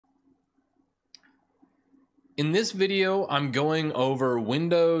In this video, I'm going over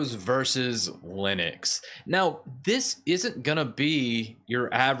Windows versus Linux. Now, this isn't gonna be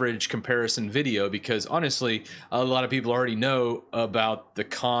your average comparison video because honestly, a lot of people already know about the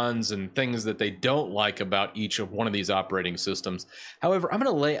cons and things that they don't like about each of one of these operating systems. However, I'm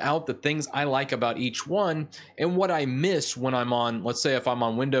gonna lay out the things I like about each one and what I miss when I'm on, let's say if I'm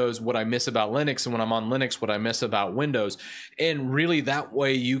on Windows, what I miss about Linux, and when I'm on Linux, what I miss about Windows. And really that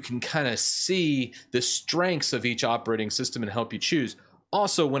way you can kind of see the strengths of each operating system and help you choose.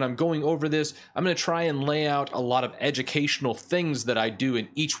 Also, when I'm going over this, I'm going to try and lay out a lot of educational things that I do in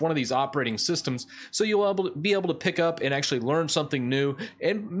each one of these operating systems so you'll be able to pick up and actually learn something new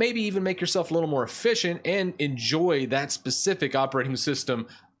and maybe even make yourself a little more efficient and enjoy that specific operating system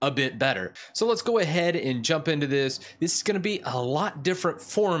a bit better. So let's go ahead and jump into this. This is going to be a lot different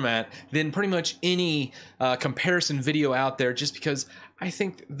format than pretty much any comparison video out there, just because I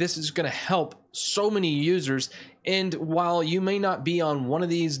think this is going to help so many users. And while you may not be on one of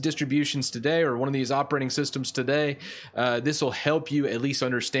these distributions today or one of these operating systems today, this will help you at least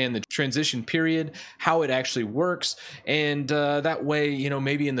understand the transition period, how it actually works, and that way, you know,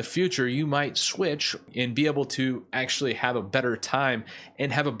 maybe in the future you might switch and be able to actually have a better time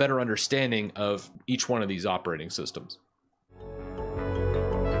and have a better understanding of each one of these operating systems.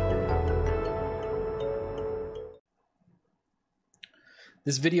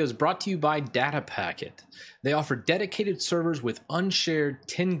 This video is brought to you by Data Packet. They offer dedicated servers with unshared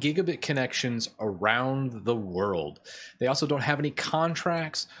 10 gigabit connections around the world. They also don't have any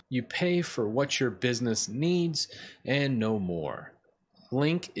contracts. You pay for what your business needs and no more.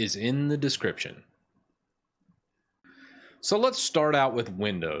 Link is in the description. So let's start out with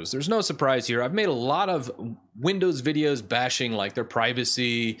Windows. There's no surprise here. I've made a lot of Windows videos bashing like their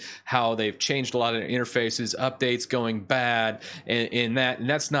privacy, how they've changed a lot of interfaces, updates going bad, and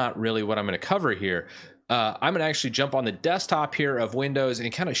that's not really what I'm going to cover here. I'm going to actually jump on the desktop here of Windows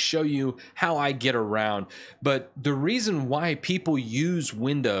and kind of show you how I get around. But the reason why people use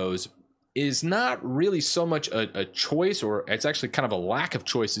Windows is not really so much a choice, or it's actually kind of a lack of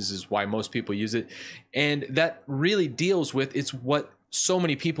choices is why most people use it. And that really deals with, it's what so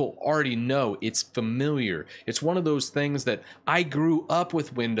many people already know. It's familiar. It's one of those things that I grew up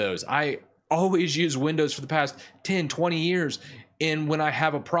with Windows. I always use Windows for the past 10, 20 years. And when I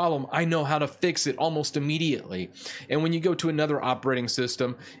have a problem, I know how to fix it almost immediately. And when you go to another operating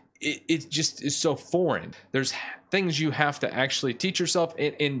system, it just is so foreign. There's things you have to actually teach yourself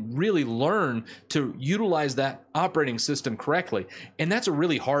and really learn to utilize that operating system correctly. And that's a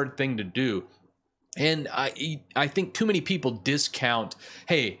really hard thing to do. And I think too many people discount,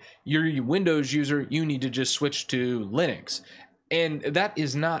 hey, you're a Windows user, you need to just switch to Linux. And that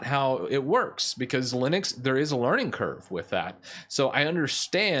is not how it works, because Linux, there is a learning curve with that. So I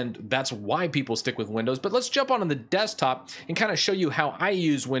understand that's why people stick with Windows, but let's jump on the desktop and kind of show you how I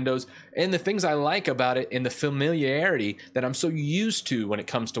use Windows and the things I like about it and the familiarity that I'm so used to when it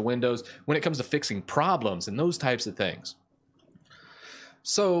comes to Windows, when it comes to fixing problems and those types of things.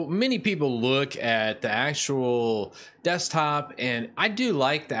 So many people look at the actual desktop, and I do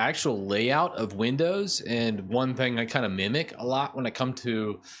like the actual layout of Windows. And one thing I kind of mimic a lot when I come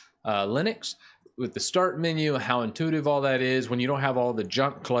to Linux, with the start menu, how intuitive all that is. When you don't have all the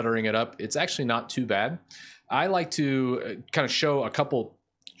junk cluttering it up, it's actually not too bad. I like to kind of show a couple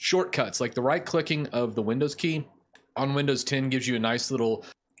shortcuts, like the right clicking of the Windows key on Windows 10 gives you a nice little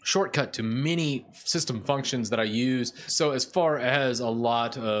shortcut to many system functions that I use. So as far as a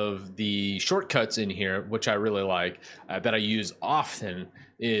lot of the shortcuts in here, which I really like, that I use often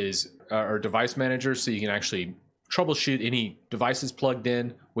is our device manager. So you can actually troubleshoot any devices plugged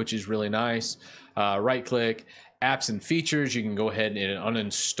in, which is really nice. Right click, apps and features, you can go ahead and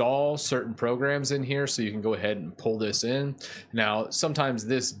uninstall certain programs in here, so you can go ahead and pull this in. Now, sometimes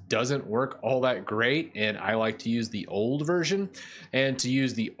this doesn't work all that great, and I like to use the old version. And to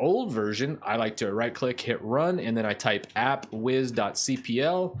use the old version, I like to right click, hit run, and then I type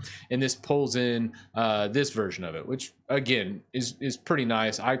appwiz.cpl, and this pulls in this version of it, which again is pretty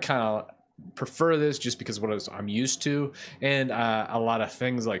nice. I kind of prefer this just because of what I'm used to, and a lot of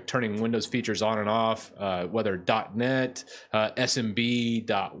things like turning Windows features on and off, whether .NET, SMB,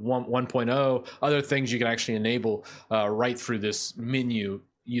 1.0, other things you can actually enable right through this menu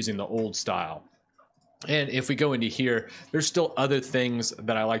using the old style. And if we go into here, there's still other things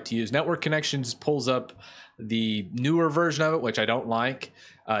that I like to use. Network connections pulls up the newer version of it, which I don't like.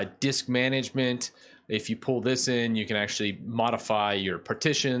 Disk management, if you pull this in, you can actually modify your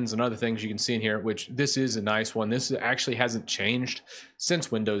partitions and other things you can see in here, which this is a nice one. This actually hasn't changed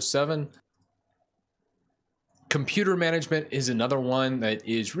since Windows 7. Computer management is another one that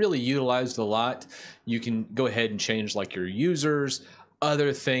is really utilized a lot. You can go ahead and change like your users,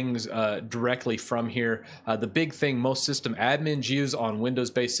 other things directly from here. The big thing most system admins use on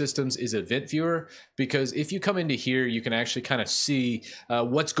Windows-based systems is Event Viewer, because if you come into here, you can actually kind of see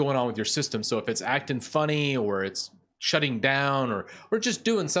what's going on with your system. So if it's acting funny or it's shutting down or just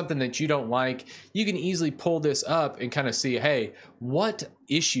doing something that you don't like, you can easily pull this up and kind of see, hey, what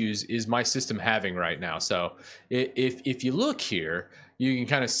issues is my system having right now? So if you look here, you can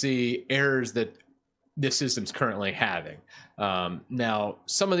kind of see errors that this system's currently having. Now,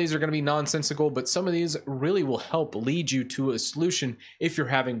 some of these are going to be nonsensical, but some of these really will help lead you to a solution if you're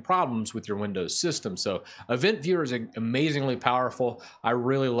having problems with your Windows system. So Event Viewer is amazingly powerful. I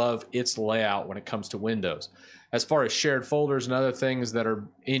really love its layout when it comes to Windows. As far as shared folders and other things that are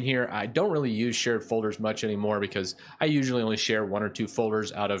in here, I don't really use shared folders much anymore because I usually only share 1 or 2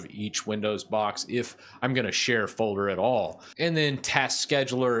 folders out of each Windows box if I'm going to share a folder at all. And then Task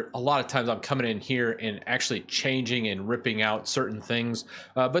Scheduler, a lot of times I'm coming in here and actually changing and ripping out certain things.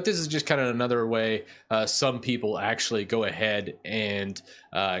 But this is just kind of another way some people actually go ahead and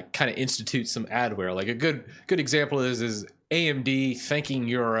kind of institute some adware. Like a good example is AMD thanking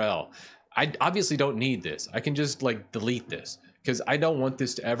URL. I obviously don't need this. I can just like delete this because I don't want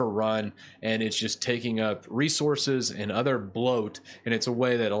this to ever run, and it's just taking up resources and other bloat, and it's a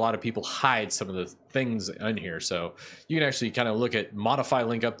way that a lot of people hide some of the things in here. So you can actually kind of look at modify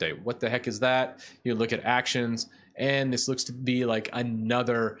link update. What the heck is that? You look at actions, and this looks to be like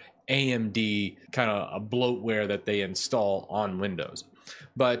another AMD kind of a bloatware that they install on Windows.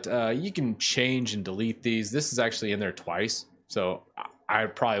 But you can change and delete these. This is actually in there twice, so I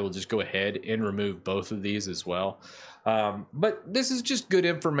probably will just go ahead and remove both of these as well. But this is just good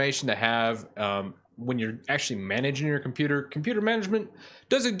information to have when you're actually managing your computer. Computer management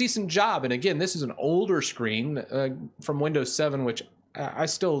does a decent job. And again, this is an older screen from Windows 7, which I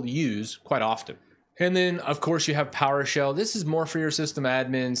still use quite often. And then, of course, you have PowerShell. This is more for your system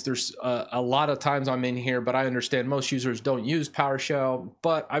admins. There's a lot of times I'm in here, but I understand most users don't use PowerShell,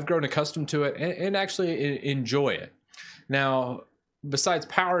 but I've grown accustomed to it and actually enjoy it. Now, besides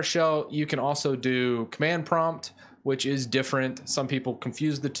PowerShell, you can also do command prompt, which is different. Some people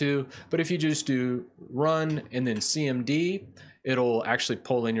confuse the two, but if you just do run and then CMD, it'll actually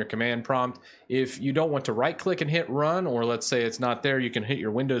pull in your command prompt. If you don't want to right click and hit run, or let's say it's not there, you can hit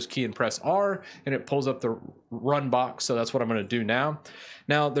your Windows key and press R and it pulls up the run box. So that's what I'm going to do now.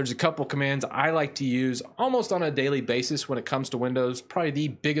 Now there's a couple commands I like to use almost on a daily basis when it comes to Windows. Probably the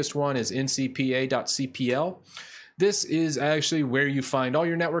biggest one is ncpa.cpl. This is actually where you find all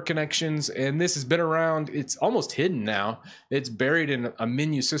your network connections, and this has been around. It's almost hidden now. It's buried in a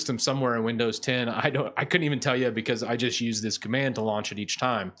menu system somewhere in Windows 10. I couldn't even tell you because I just use this command to launch it each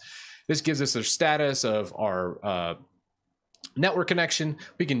time. This gives us a status of our network connection.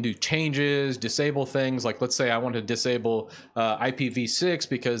 We can do changes, disable things. Like let's say I want to disable IPv6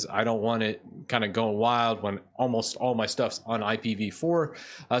 because I don't want it kind of going wild when almost all my stuff's on IPv4.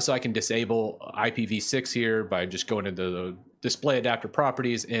 So I can disable IPv6 here by just going into the display adapter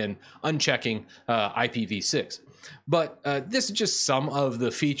properties and unchecking IPv6. But this is just some of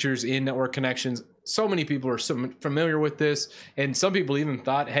the features in network connections. So many people are so familiar with this, and some people even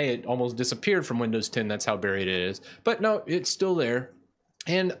thought, hey, it almost disappeared from Windows 10. That's how buried it is. But no, it's still there.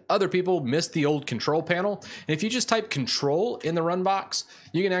 And other people missed the old control panel. And if you just type control in the run box,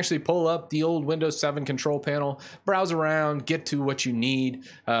 you can actually pull up the old Windows 7 control panel, browse around, get to what you need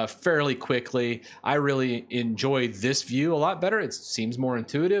fairly quickly. I really enjoy this view a lot better. It seems more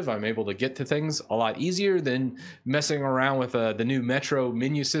intuitive. I'm able to get to things a lot easier than messing around with the new Metro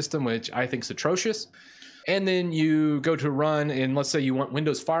menu system, which I think is atrocious. And then you go to run, and let's say you want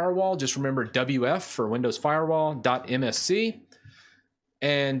Windows Firewall. Just remember WF for Windows Firewall.msc.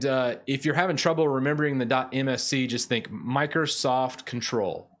 And if you're having trouble remembering the .msc, just think Microsoft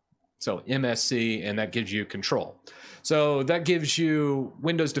Control. So MSC, and that gives you control. So that gives you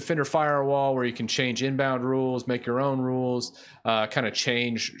Windows Defender Firewall, where you can change inbound rules, make your own rules, kind of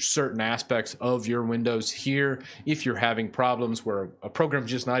change certain aspects of your Windows here if you're having problems where a program's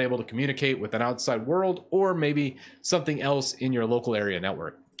just not able to communicate with an outside world, or maybe something else in your local area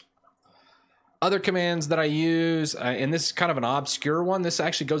network. Other commands that I use, and this is kind of an obscure one. This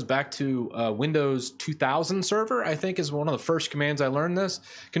actually goes back to Windows 2000 server, I think is one of the first commands I learned this.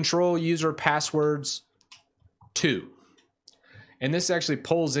 Control user passwords 2. And this actually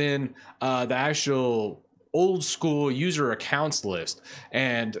pulls in the actual old school user accounts list.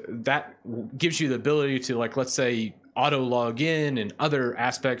 And that gives you the ability to, like, let's say, auto log in and other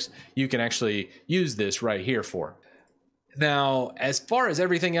aspects you can actually use this right here for. Now, as far as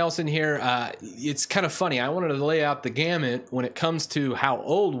everything else in here, it's kind of funny. I wanted to lay out the gamut when it comes to how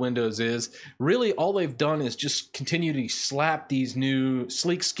old Windows is. Really, all they've done is just continue to slap these new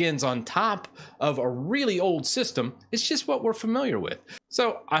sleek skins on top of a really old system. It's just what we're familiar with.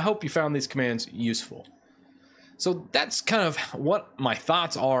 So I hope you found these commands useful. So that's kind of what my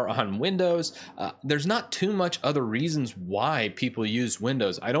thoughts are on Windows. There's not too much other reasons why people use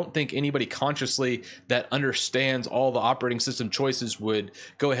Windows. I don't think anybody consciously that understands all the operating system choices would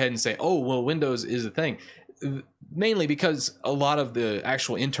go ahead and say, oh, well, Windows is a thing. Mainly because a lot of the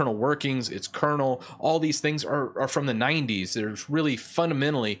actual internal workings, its kernel, all these things are from the 90s. There's really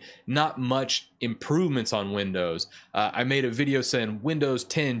fundamentally not much improvements on Windows. I made a video saying Windows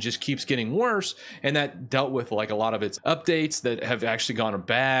 10 just keeps getting worse, and that dealt with like a lot of its updates that have actually gone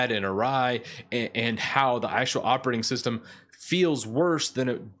bad and awry, and how the actual operating system feels worse than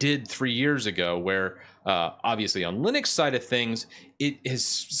it did 3 years ago, where obviously on Linux side of things, it has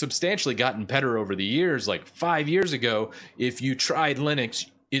substantially gotten better over the years. Like 5 years ago, if you tried Linux,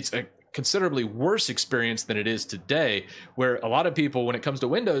 it's a considerably worse experience than it is today, where a lot of people, when it comes to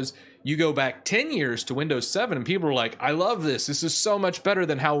Windows, you go back 10 years to Windows 7 and people are like, I love this. This is so much better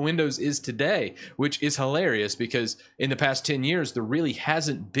than how Windows is today, which is hilarious because in the past 10 years, there really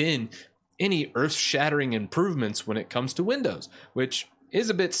hasn't been any earth-shattering improvements when it comes to Windows, which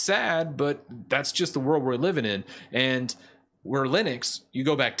is a bit sad, but that's just the world we're living in. And where Linux, you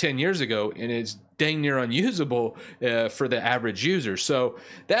go back 10 years ago and it's dang near unusable for the average user. So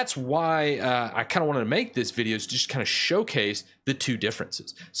that's why I kind of wanted to make this video, is just kind of showcase the two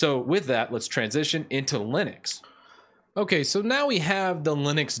differences. So with that, let's transition into Linux. Okay, so now we have the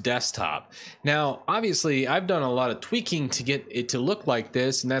Linux desktop. Now, obviously, I've done a lot of tweaking to get it to look like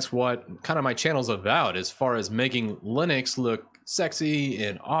this, and that's what kind of my channel's about, as far as making Linux look sexy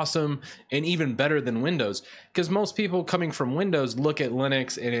and awesome and even better than Windows. Because most people coming from Windows look at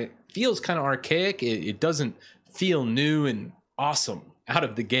Linux and it feels kind of archaic. It doesn't feel new and awesome out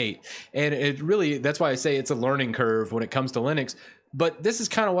of the gate. And it really, that's why I say it's a learning curve when it comes to Linux. But this is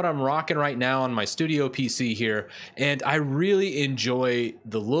kind of what I'm rocking right now on my studio PC here, and I really enjoy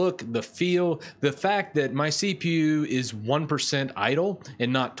the look, the feel, the fact that my CPU is 1% idle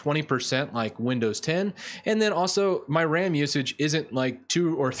and not 20% like Windows 10, and then also my RAM usage isn't like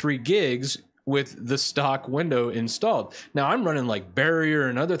 2 or 3 gigs with the stock window installed. Now I'm running like Barrier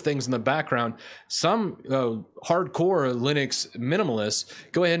and other things in the background. Some hardcore Linux minimalists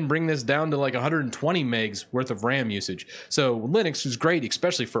go ahead and bring this down to like 120 megs worth of RAM usage. So Linux is great,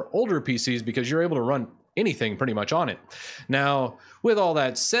 especially for older PCs, because you're able to run anything pretty much on it. Now, with all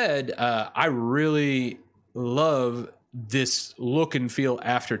that said, I really love this look and feel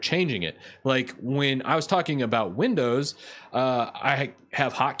after changing it. Like when I was talking about Windows, I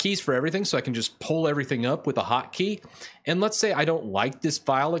have hotkeys for everything, so I can just pull everything up with a hotkey. And let's say I don't like this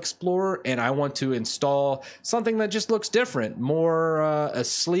file explorer and I want to install something that just looks different, more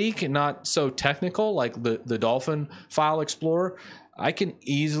sleek and not so technical, like the Dolphin file explorer. I can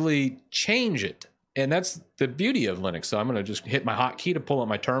easily change it. And that's the beauty of Linux. So I'm going to just hit my hotkey to pull up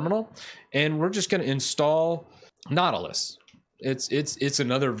my terminal, and we're just going to install Nautilus. It's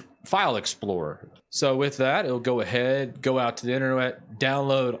another file explorer. So with that, it'll go ahead, go out to the internet,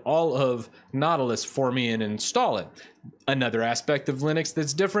 download all of Nautilus for me and install it. Another aspect of Linux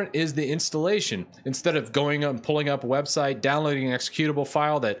that's different is the installation. Instead of going up and pulling up a website, downloading an executable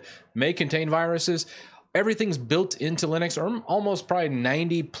file that may contain viruses, everything's built into Linux, or almost probably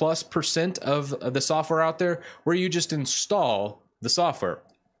 90+% of the software out there, where you just install the software.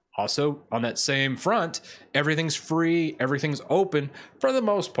 Also, on that same front, everything's free, everything's open for the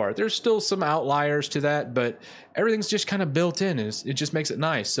most part. There's still some outliers to that, but everything's just kind of built in. It just makes it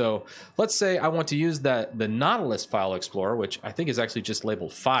nice. So let's say I want to use the Nautilus file explorer, which I think is actually just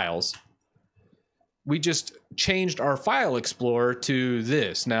labeled files. We just changed our file explorer to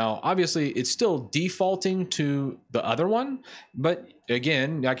this. Now, obviously, it's still defaulting to the other one, but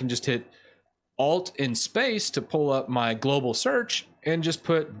again, I can just hit Alt and space to pull up my global search and just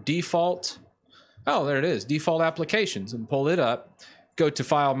put default. Oh, there it is, default applications, and pull it up, go to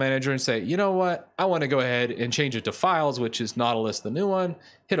file manager and say, you know what? I want to go ahead and change it to files, which is Nautilus, the new one,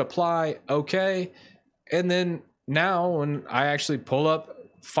 hit apply, okay. And then now when I actually pull up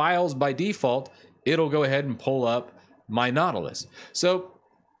files by default, it'll go ahead and pull up my Nautilus. So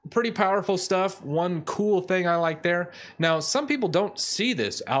pretty powerful stuff. One cool thing I like there. Now, some people don't see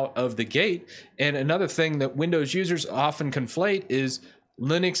this out of the gate. And another thing that Windows users often conflate is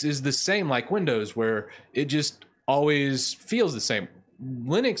Linux is the same like Windows, where it just always feels the same.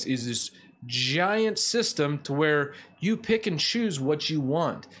 Linux is this giant system to where you pick and choose what you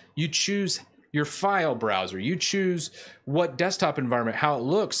want. You choose your file browser. You choose what desktop environment, how it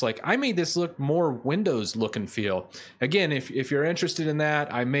looks. Like I made this look more Windows look and feel. Again, if you're interested in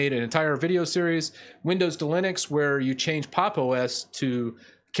that, I made an entire video series, Windows to Linux, where you change Pop! OS to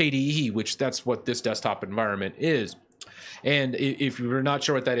KDE, which that's what this desktop environment is. And if you're not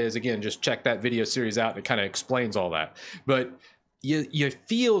sure what that is, again, just check that video series out. It kind of explains all that. But you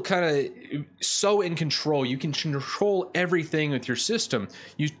feel kind of so in control. You can control everything with your system.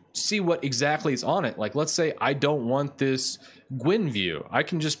 You see what exactly is on it. Like, let's say I don't want this Gwyn view. I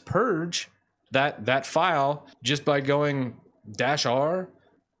can just purge that file just by going -R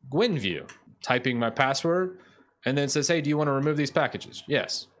Gwyn view, typing my password, and then it says, hey, do you want to remove these packages?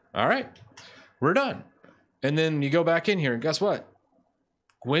 Yes. All right, we're done. And then you go back in here and guess what?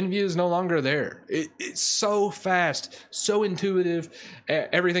 Gwyn view is no longer there. It's so fast, so intuitive.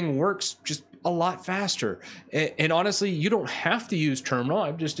 Everything works just a lot faster. And honestly, you don't have to use terminal.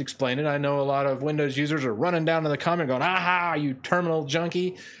 I've just explained it. I know a lot of Windows users are running down to the comment going, aha, you terminal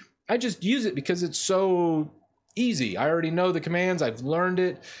junkie. I just use it because it's so easy. I already know the commands. I've learned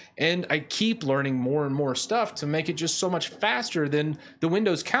it. And I keep learning more and more stuff to make it just so much faster than the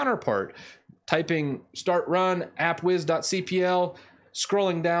Windows counterpart. Typing start run appwiz.cpl,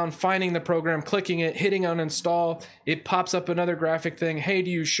 scrolling down, finding the program, clicking it, hitting uninstall. It pops up another graphic thing. Hey, do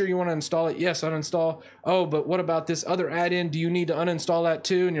you sure you want to install it? Yes, uninstall. Oh, but what about this other add-in? Do you need to uninstall that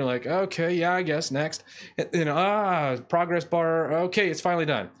too? And you're like, okay, yeah, I guess, next. And then, progress bar. Okay, it's finally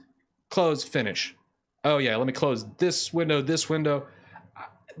done. Close, finish. Oh yeah, let me close this window.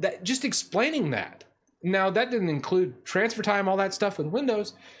 That just explaining that. Now, that didn't include transfer time, all that stuff with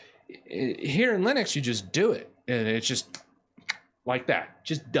Windows. Here in Linux, you just do it. And it's just like that,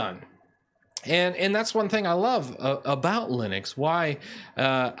 just done. And that's one thing I love about Linux, why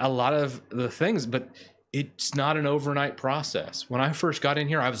a lot of the things, but it's not an overnight process. When I first got in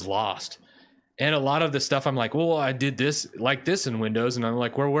here, I was lost. And a lot of the stuff I'm like, well, I did this like this in Windows. And I'm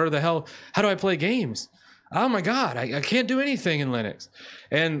like, where the hell, how do I play games? Oh my God, I can't do anything in Linux.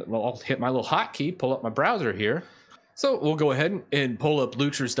 And well, I'll hit my little hotkey, pull up my browser here. So we'll go ahead and pull up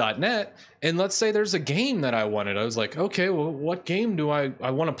lutris.net, and let's say there's a game that I wanted. I was like, okay, well, what game do I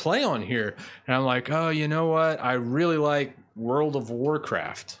want to play on here? And I'm like, oh, you know what? I really like World of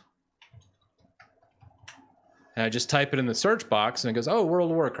Warcraft. And I just type it in the search box, and it goes, oh,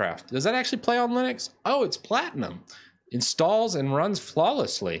 World of Warcraft. Does that actually play on Linux? Oh, it's platinum. Installs and runs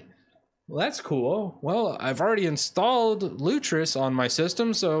flawlessly. Well, that's cool. Well, I've already installed Lutris on my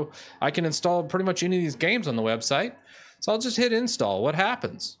system, so I can install pretty much any of these games on the website. So I'll just hit install. What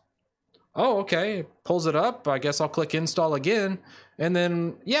happens? Oh, okay. It pulls it up. I guess I'll click install again. And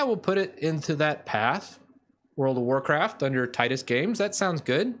then, yeah, we'll put it into that path. World of Warcraft under Titus Games. That sounds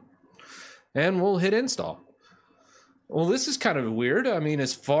good. And we'll hit install. Well, this is kind of weird. I mean,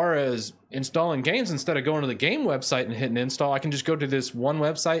 as far as installing games, instead of going to the game website and hitting install, I can just go to this one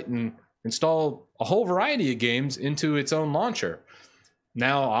website and install a whole variety of games into its own launcher.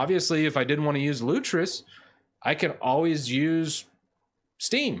 Now, obviously, if I didn't want to use Lutris, I can always use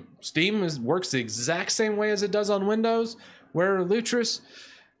Steam. Steam works the exact same way as it does on Windows, where Lutris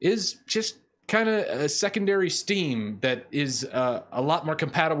is just kind of a secondary Steam that is a lot more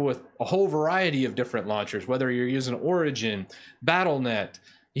compatible with a whole variety of different launchers, whether you're using Origin, Battle.net,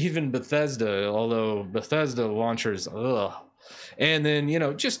 even Bethesda, although Bethesda launchers, ugh. And then, you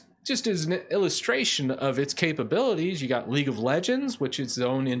know, just as an illustration of its capabilities, you got League of Legends, which is its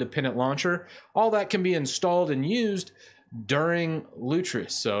own independent launcher. All that can be installed and used during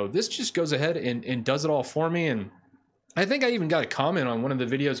Lutris. So this just goes ahead and does it all for me. And I think I even got a comment on one of the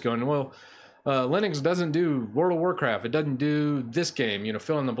videos going, well, Linux doesn't do World of Warcraft. It doesn't do this game, you know,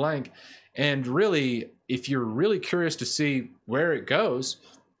 fill in the blank. And really, if you're really curious to see where it goes,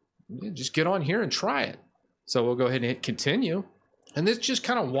 just get on here and try it. So we'll go ahead and hit continue. And this just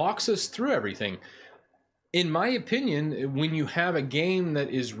kind of walks us through everything. In my opinion, when you have a game that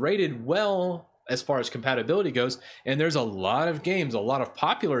is rated well as far as compatibility goes, and there's a lot of games, a lot of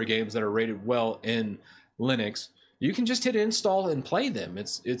popular games that are rated well in Linux, you can just hit install and play them.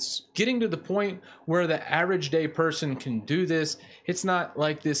 It's getting to the point where the average day person can do this. It's not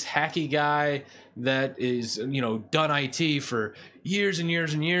like this hacky guy that is, you know, done IT for years and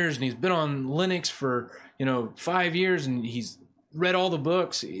years and years, and he's been on Linux for, you know, 5 years, and he's read all the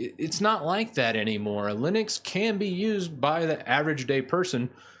books. It's not like that anymore. Linux can be used by the average day person,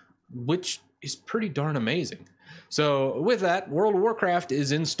 which is pretty darn amazing. So with that, World of Warcraft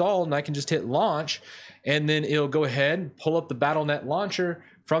is installed, and I can just hit launch, and then it'll go ahead, pull up the Battle.net launcher.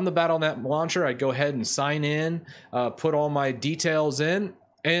 From the Battle.net launcher, I go ahead and sign in, put all my details in,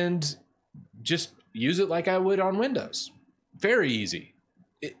 and just use it like I would on Windows. Very easy.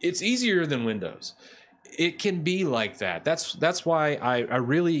 it's easier than Windows. It can be like that. That's why I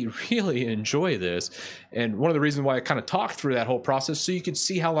really, really enjoy this. And one of the reasons why I kind of talked through that whole process, so you could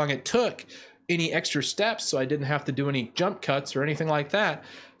see how long it took, any extra steps, so I didn't have to do any jump cuts or anything like that.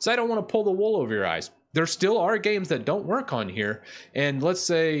 So I don't want to pull the wool over your eyes. There still are games that don't work on here. And let's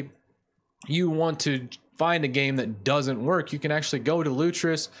say you want to find a game that doesn't work. You can actually go to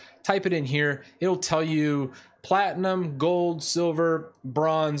Lutris, type it in here. It'll tell you platinum, gold, silver,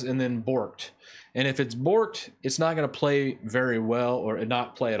 bronze, and then borked. And if it's borked, it's not going to play very well, or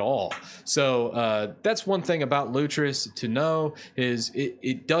not play at all. So that's one thing about Lutris to know, is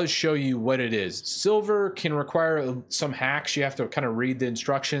it does show you what it is. Silver can require some hacks. You have to kind of read the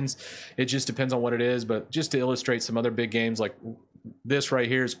instructions. It just depends on what it is. But just to illustrate some other big games, like this right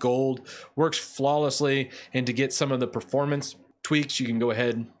here is gold, works flawlessly. And to get some of the performance tweaks, you can go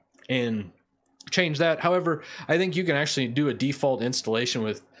ahead and change that. However, I think you can actually do a default installation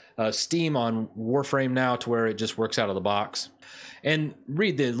with Steam on Warframe now, to where it just works out of the box. And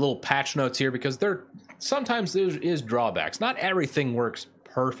read the little patch notes here, because sometimes there is drawbacks. Not everything works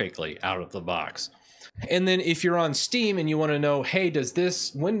perfectly out of the box. And then if you're on Steam and you want to know, hey, does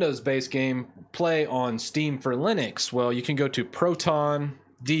this Windows-based game play on Steam for Linux? Well, you can go to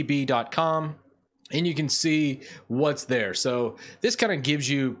protondb.com and you can see what's there. So this kind of gives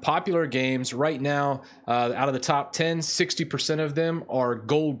you popular games right now. Out of the top 10, 60% of them are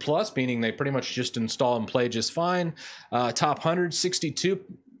Gold Plus, meaning they pretty much just install and play just fine. Top 100, 62%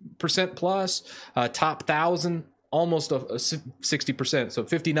 plus. Top 1,000, almost 60%, so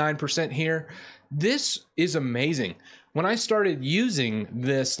 59% here. This is amazing. When I started using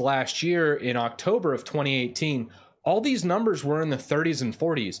this last year in October of 2018, all these numbers were in the 30s and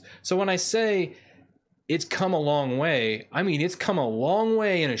 40s. So when I say it's come a long way, I mean, it's come a long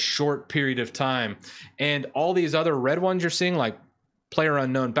way in a short period of time. And all these other red ones you're seeing, like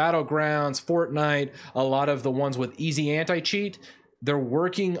PlayerUnknown Battlegrounds, Fortnite, a lot of the ones with easy anti-cheat, they're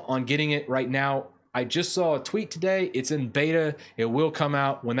working on getting it right now. I just saw a tweet today. It's in beta. It will come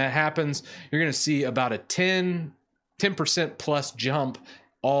out. When that happens, you're going to see about a 10% plus jump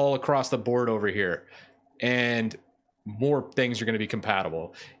all across the board over here. And more things are going to be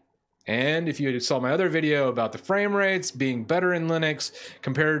compatible. And if you saw my other video about the frame rates being better in Linux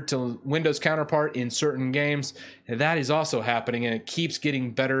compared to Windows counterpart in certain games, that is also happening, and it keeps getting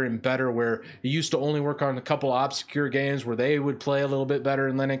better and better, where it used to only work on a couple obscure games where they would play a little bit better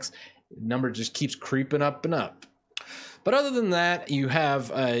in Linux. The number just keeps creeping up and up. But other than that, you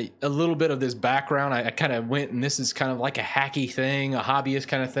have a little bit of this background. I kind of went, and this is kind of like a hacky thing, a hobbyist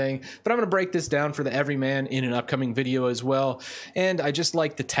kind of thing. But I'm going to break this down for the everyman in an upcoming video as well. And I just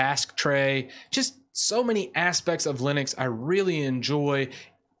like the task tray. Just so many aspects of Linux I really enjoy.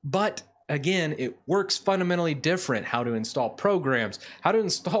 But again, it works fundamentally different. How to install programs, how to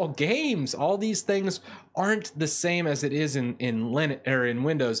install games. All these things aren't the same as it is in Linux or in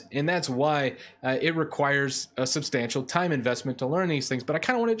Windows, and that's why it requires a substantial time investment to learn these things. But I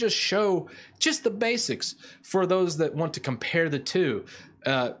kind of want to just show just the basics for those that want to compare the two.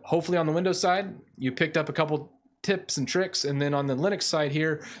 Hopefully on the Windows side, you picked up a couple tips and tricks, and then on the Linux side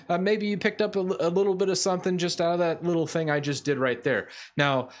here, maybe you picked up a little bit of something just out of that little thing I just did right there.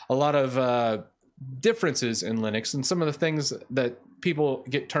 Now, a lot of differences in Linux, and some of the things that people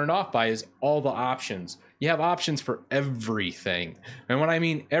get turned off by is all the options. You have options for everything. And when I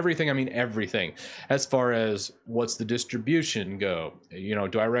mean everything, I mean everything. As far as what's the distribution go, you know,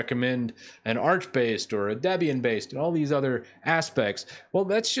 do I recommend an Arch-based or a Debian-based and all these other aspects? Well,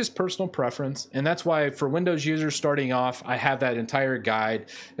 that's just personal preference. And that's why for Windows users starting off, I have that entire guide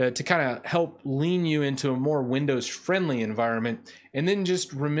to kind of help lean you into a more Windows-friendly environment. And then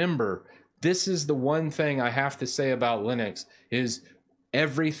just remember, this is the one thing I have to say about Linux, is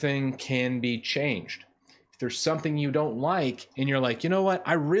everything can be changed. If there's something you don't like and you're like, you know what,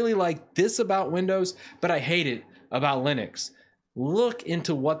 I really like this about Windows, but I hate it about Linux, look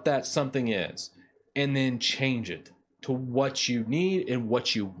into what that something is and then change it to what you need and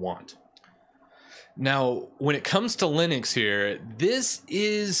what you want. Now, when it comes to Linux here, this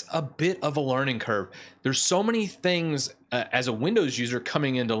is a bit of a learning curve. There's so many things as a Windows user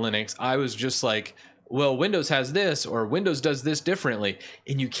coming into Linux. I was just like, well, Windows has this, or Windows does this differently,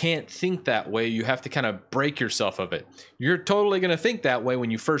 and you can't think that way. You have to kind of break yourself of it. You're totally going to think that way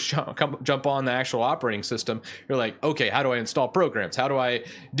when you first jump on the actual operating system. You're like, okay, how do I install programs? How do I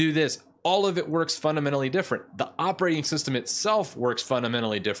do this? All of it works fundamentally different. The operating system itself works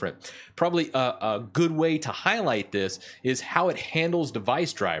fundamentally different. Probably a good way to highlight this is how it handles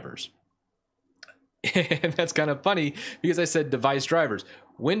device drivers. And that's kind of funny because I said device drivers.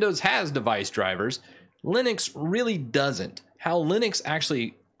 Windows has device drivers. Linux really doesn't. How Linux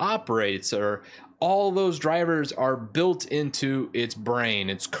actually operates, or all those drivers are built into its brain,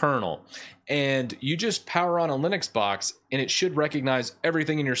 its kernel, and you just power on a Linux box and it should recognize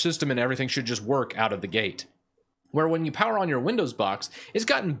everything in your system and everything should just work out of the gate. Where when you power on your Windows box, it's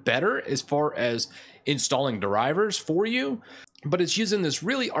gotten better as far as installing drivers for you, but it's using this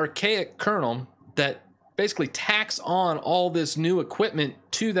really archaic kernel that basically tacks on all this new equipment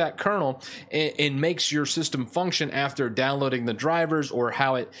to that kernel and makes your system function after downloading the drivers, or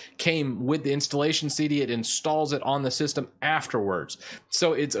how it came with the installation CD. It installs it on the system afterwards.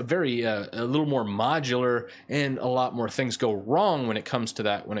 So it's a very a little more modular, and a lot more things go wrong when it comes to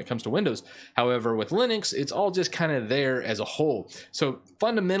that, when it comes to Windows. However, with Linux, it's all just kind of there as a whole. So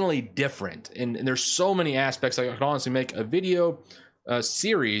fundamentally different, and there's so many aspects. I could honestly make a video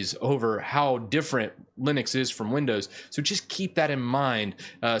series over how different Linux is from Windows. So just keep that in mind.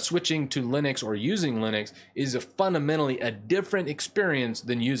 Switching to Linux or using Linux is fundamentally a different experience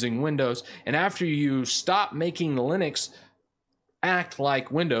than using Windows. And after you stop making Linux act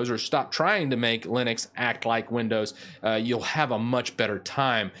like Windows, or stop trying to make Linux act like Windows, you'll have a much better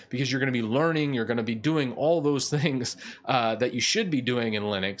time, because you're going to be learning, you're going to be doing all those things that you should be doing in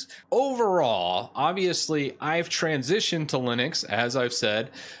Linux. Overall, obviously, I've transitioned to Linux, as I've said,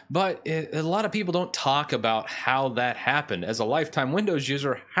 but a lot of people don't talk about how that happened. As a lifetime Windows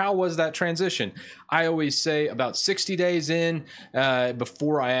user, how was that transition? I always say about 60 days in,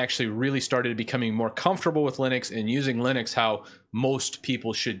 before I actually really started becoming more comfortable with Linux and using Linux how most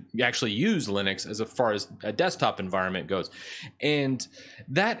people should actually use Linux as far as a desktop environment goes. And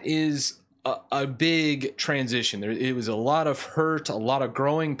that is a big transition. It was a lot of hurt, a lot of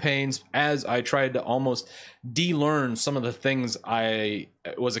growing pains as I tried to almost de-learn some of the things I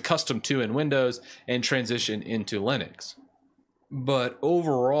was accustomed to in Windows and transition into Linux. But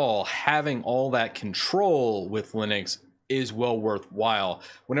overall, having all that control with Linux is well worthwhile.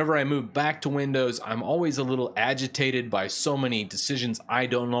 Whenever I move back to Windows, I'm always a little agitated by so many decisions I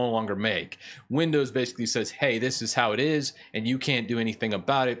don't no longer make. Windows basically says, hey, this is how it is, and you can't do anything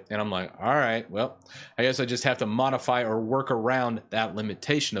about it. And I'm like, all right, well, I guess I just have to modify or work around that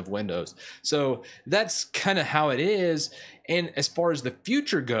limitation of Windows. So that's kind of how it is. And as far as the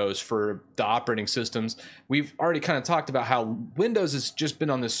future goes for the operating systems, we've already kind of talked about how Windows has just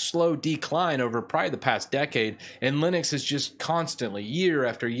been on this slow decline over probably the past decade, and Linux has just constantly, year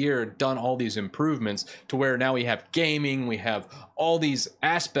after year, done all these improvements to where now we have gaming, we have all these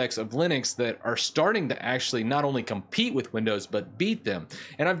aspects of Linux that are starting to actually not only compete with Windows, but beat them.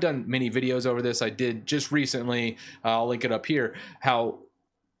 And I've done many videos over this. I did just recently, I'll link it up here, how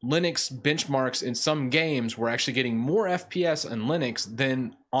Linux benchmarks in some games were actually getting more FPS on Linux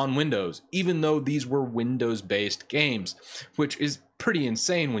than on Windows, even though these were Windows-based games, which is pretty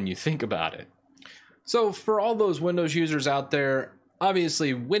insane when you think about it. So for all those Windows users out there,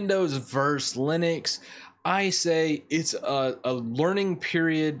 obviously Windows versus Linux, I say it's a learning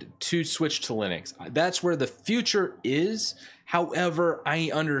period to switch to Linux. That's where the future is. However, I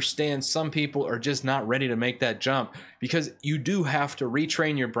understand some people are just not ready to make that jump, because you do have to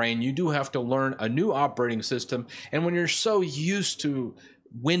retrain your brain. You do have to learn a new operating system. And when you're so used to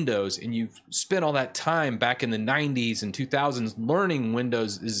Windows and you've spent all that time back in the 90s and 2000s learning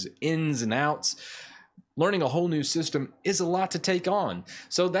Windows' ins and outs, learning a whole new system is a lot to take on.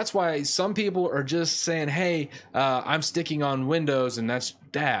 So that's why some people are just saying, hey, I'm sticking on Windows and that's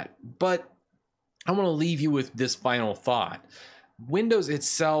that. But I want to leave you with this final thought. Windows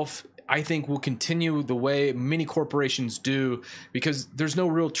itself, I think, will continue the way many corporations do, because there's no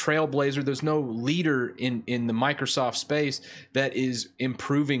real trailblazer, there's no leader in the Microsoft space that is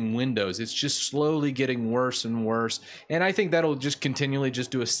improving Windows. It's just slowly getting worse and worse, and I think that'll just continually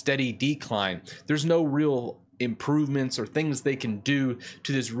just do a steady decline. There's no real improvements or things they can do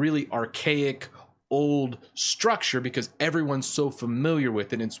to this really archaic old structure, because everyone's so familiar with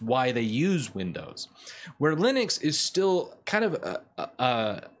it, and it's why they use Windows. Where Linux is still kind of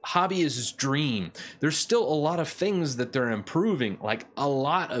a hobbyist's dream. There's still a lot of things that they're improving, like a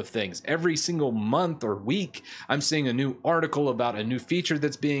lot of things. Every single month or week, I'm seeing a new article about a new feature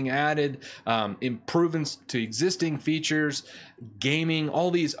that's being added, improvements to existing features, gaming,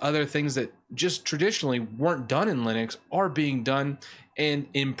 all these other things that just traditionally weren't done in Linux are being done and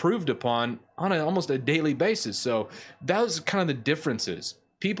improved upon on almost a daily basis. So those are kind of the differences.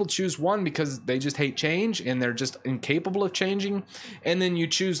 People choose one because they just hate change and they're just incapable of changing. And then you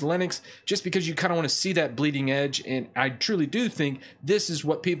choose Linux just because you kind of want to see that bleeding edge. And I truly do think this is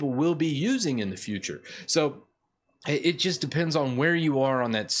what people will be using in the future. So It just depends on where you are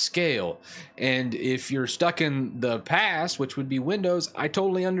on that scale. And if you're stuck in the past, which would be Windows, I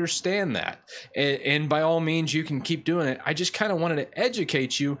totally understand that. And by all means, you can keep doing it. I just kind of wanted to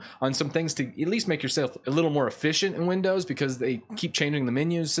educate you on some things to at least make yourself a little more efficient in Windows, because they keep changing the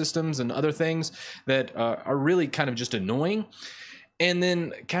menu systems and other things that are really kind of just annoying. And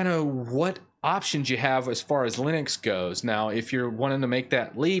then kind of what options you have as far as Linux goes. Now, if you're wanting to make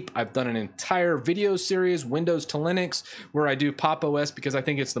that leap, I've done an entire video series, Windows to Linux, where I do Pop! OS because I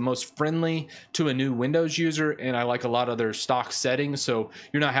think it's the most friendly to a new Windows user, and I like a lot of their stock settings, so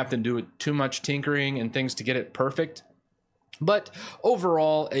you're not having to do too much tinkering and things to get it perfect. But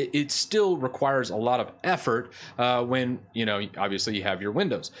overall, it still requires a lot of effort when, obviously you have your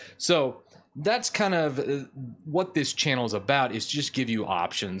Windows. So that's kind of what this channel is about, is just give you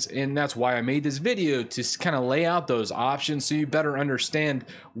options. And that's why I made this video, to kind of lay out those options so you better understand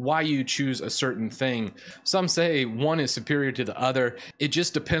why you choose a certain thing. Some say one is superior to the other. It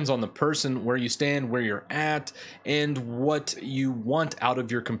just depends on the person, where you stand, where you're at, and what you want out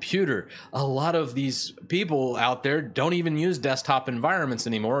of your computer. A lot of these people out there don't even use desktop environments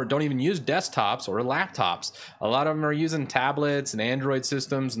anymore, or don't even use desktops or laptops. A lot of them are using tablets and Android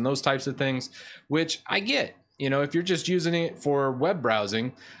systems and those types of things, which I get. If you're just using it for web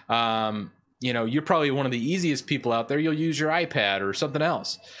browsing, you're probably one of the easiest people out there. You'll use your iPad or something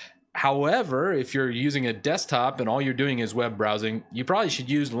else. However, if you're using a desktop and all you're doing is web browsing, you probably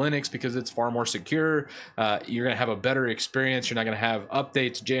should use Linux, because it's far more secure. You're going to have a better experience. You're not going to have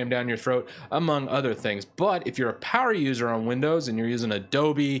updates jammed down your throat, among other things. But if you're a power user on Windows and you're using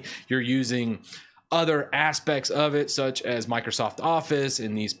Adobe, you're using other aspects of it, such as Microsoft Office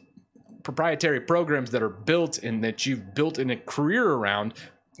and these proprietary programs that are built and that you've built in a career around,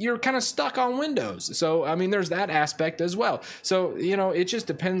 you're kind of stuck on Windows. So, I mean, there's that aspect as well. So, it just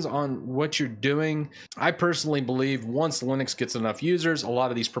depends on what you're doing. I personally believe once Linux gets enough users, a lot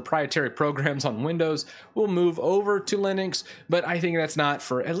of these proprietary programs on Windows will move over to Linux. But I think that's not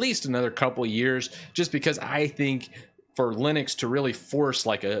for at least another couple of years, just because I think for Linux to really force,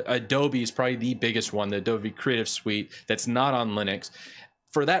 like Adobe is probably the biggest one, the Adobe Creative Suite, that's not on Linux.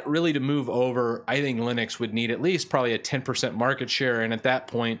 For that really to move over, I think Linux would need at least probably a 10% market share. And at that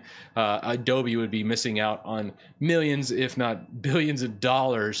point, Adobe would be missing out on millions, if not billions of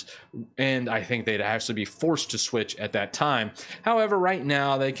dollars. And I think they'd actually be forced to switch at that time. However, right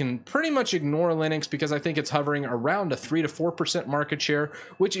now, they can pretty much ignore Linux, because I think it's hovering around a 3 to 4% market share,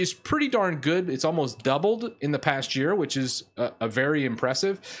 which is pretty darn good. It's almost doubled in the past year, which is a very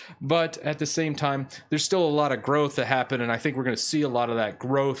impressive. But at the same time, there's still a lot of growth to happen. And I think we're going to see a lot of that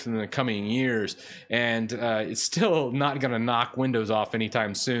growth in the coming years, and it's still not going to knock Windows off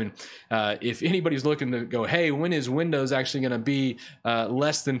anytime soon. If anybody's looking to go, hey, when is Windows actually going to be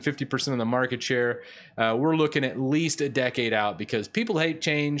less than 50% of the market share, we're looking at least a decade out, because people hate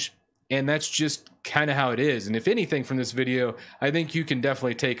change, and that's just kind of how it is. And if anything from this video, I think you can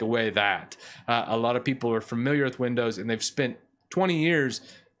definitely take away that a lot of people are familiar with Windows, and they've spent 20 years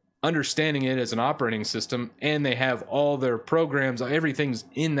understanding it as an operating system, and they have all their programs, everything's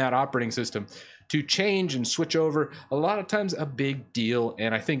in that operating system. To change and switch over, a lot of times a big deal,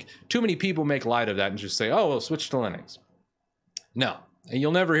 and I think too many people make light of that and just say, oh, well, switch to Linux. No, and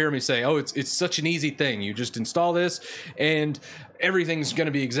you'll never hear me say, oh, it's such an easy thing. You just install this and everything's going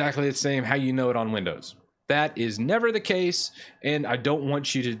to be exactly the same how you know it on Windows. That is never the case, and I don't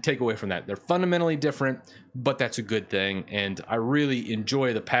want you to take away from that. They're fundamentally different, but that's a good thing, and I really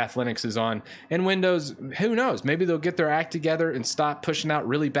enjoy the path Linux is on. And Windows, who knows? Maybe they'll get their act together and stop pushing out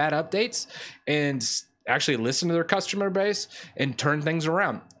really bad updates and actually listen to their customer base and turn things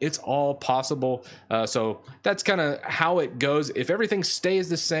around. It's all possible. So that's kind of how it goes. If everything stays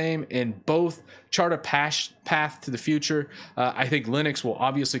the same and both chart a path to the future, I think Linux will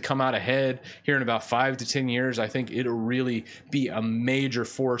obviously come out ahead here in about 5 to 10 years. I think it'll really be a major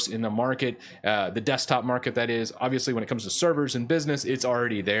force in the market, the desktop market, that is. Obviously, when it comes to servers and business, it's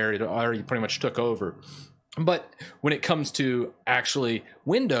already there. It already pretty much took over. But when it comes to actually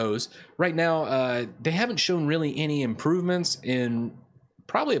Windows, right now, they haven't shown really any improvements in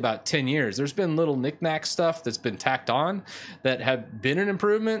probably about 10 years. There's been little knick-knack stuff that's been tacked on that have been an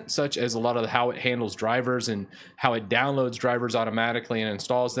improvement, such as a lot of how it handles drivers and how it downloads drivers automatically and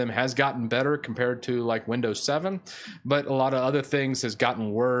installs them has gotten better compared to like Windows 7. But a lot of other things has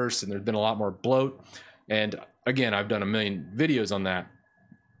gotten worse, and there's been a lot more bloat. And again, I've done a million videos on that.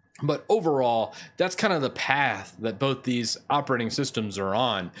 But overall, that's kind of the path that both these operating systems are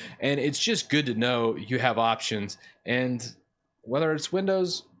on. And it's just good to know you have options. And whether it's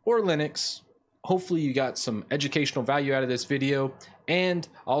Windows or Linux, hopefully you got some educational value out of this video. And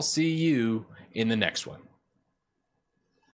I'll see you in the next one.